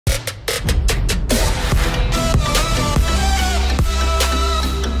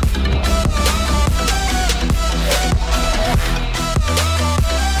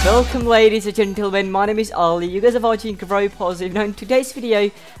Welcome ladies and gentlemen, my name is Ali. You guys are watching Grow Positive. Now in today's video,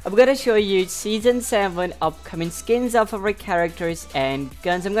 I'm gonna show you Season 7 upcoming skins of our characters and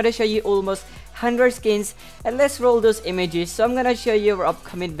guns. I'm gonna show you almost 100 skins and let's roll those images. So I'm gonna show you our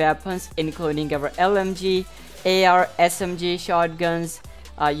upcoming weapons including our LMG, AR, SMG, shotguns,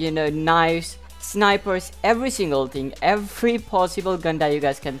 knives, snipers, every single thing, every possible gun that you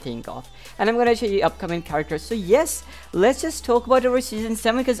guys can think of. And I'm gonna show you upcoming characters. So yes, let's just talk about our season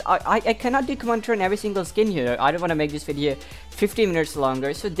 7 because I cannot do commentary on every single skin here. I don't want to make this video 50 minutes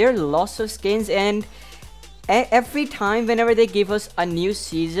longer. So there are lots of skins, and every time whenever they give us a new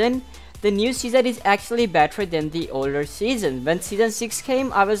season, the new season is actually better than the older season. When season 6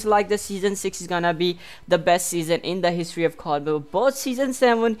 came, I was like, the season 6 is gonna be the best season in the history of COD, but season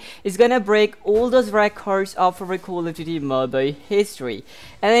 7 is gonna break all those records of our Call of Duty mobile history.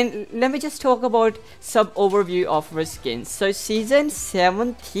 And then let me just talk about some overview of our skins. So season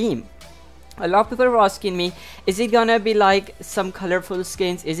 7 theme. A lot of people are asking me, is it gonna be like some colorful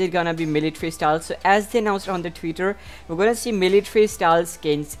skins? Is it gonna be military style? So as they announced on the Twitter, we're gonna see military style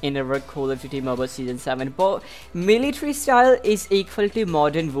skins in our Call of Duty Mobile Season 7. But military style is equal to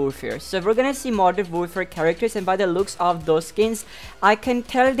modern warfare. So we're gonna see modern warfare characters, and by the looks of those skins, I can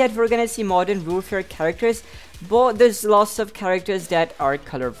tell that we're gonna see modern warfare characters. But there's lots of characters that are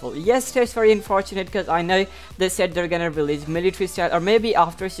colorful. Yes, that's very unfortunate because I know they said they're gonna release military style, or maybe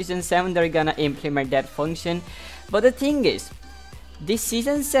after season 7 they're gonna implement that function. But the thing is, this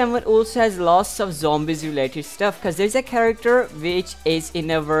season 7 also has lots of zombies related stuff, because there's a character which is in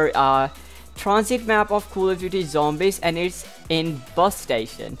our transit map of Call of Duty Zombies, and it's in bus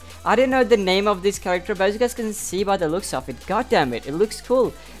station. I don't know the name of this character, but as you guys can see by the looks of it, god damn it, it looks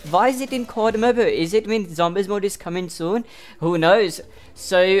cool. Why is it in COD mobile? Is it mean zombies mode is coming soon? Who knows?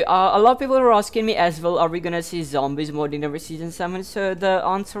 So a lot of people are asking me as well, are we gonna see zombies mode in our season 7? So the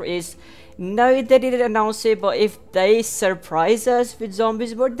answer is no, they didn't announce it, but if they surprise us with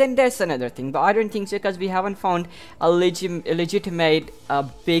zombies mode, then that's another thing. But I don't think so, because we haven't found a legitimate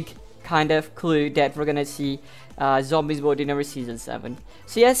big kind of clue that we're gonna see zombies mode in our season 7.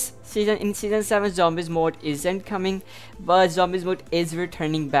 So yes, in season 7 zombies mode isn't coming, but zombies mode is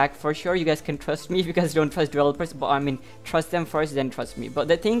returning back for sure. You guys can trust me if you guys don't trust developers, but I mean, trust them first, then trust me. But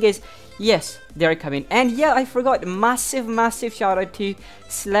the thing is, yes, they're coming. And yeah, I forgot, massive shout out to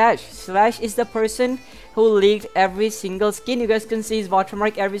Slash. Slash is the person who leaked every single skin. You guys can see his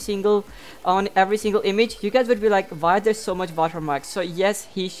watermark on every single image. You guys would be like, why there's so much watermark? So yes,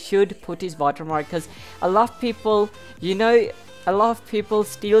 he should put his watermark, because a lot of people, a lot of people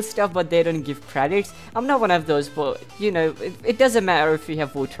steal stuff but they don't give credits. I'm not one of those, but it doesn't matter if you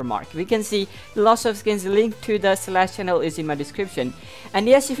have watermark. We can see lots of skins. Link to the Slash channel is in my description. And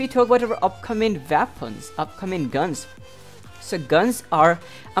yes, if we talk about our upcoming weapons, upcoming guns, so guns are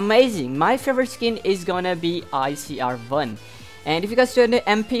amazing. My favorite skin is gonna be ICR-1. And if you guys don't know,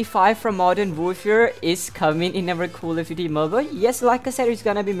 MP5 from Modern Warfare is coming in our Call of Duty mobile. Yes, like I said, it's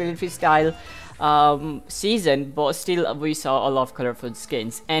gonna be military style season, but still we saw a lot of colorful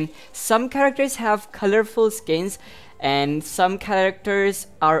skins. And some characters have colorful skins, and some characters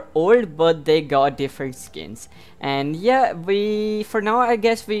are old but they got different skins. And yeah, for now I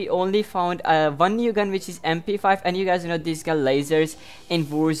guess we only found one new gun, which is MP5, and you guys know these got lasers in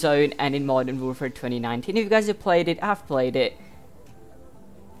Warzone and in Modern Warfare 2019. If you guys have played it, I've played it.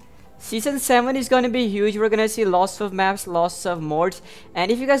 Season 7 is gonna be huge. We're gonna see lots of maps, lots of mods.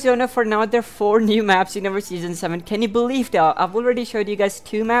 And if you guys don't know, for now there are 4 new maps in our season 7. Can you believe that? I've already showed you guys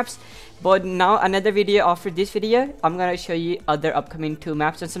 2 maps, but now another video after this video, I'm gonna show you other upcoming 2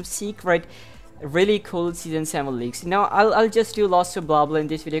 maps and some secret really cool season 7 leaks. Now I'll just do lots of blah blah in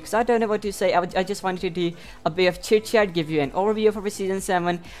this video because I don't know what to say. I just wanted to do a bit of chit chat, give you an overview of our season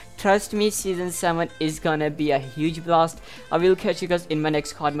 7. Trust me, season 7 is gonna be a huge blast. I will catch you guys in my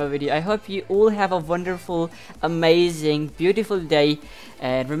next COD mode video. I hope you all have a wonderful, amazing, beautiful day,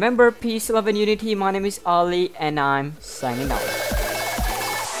 and remember, peace, love and unity. My name is Ali and I'm signing out.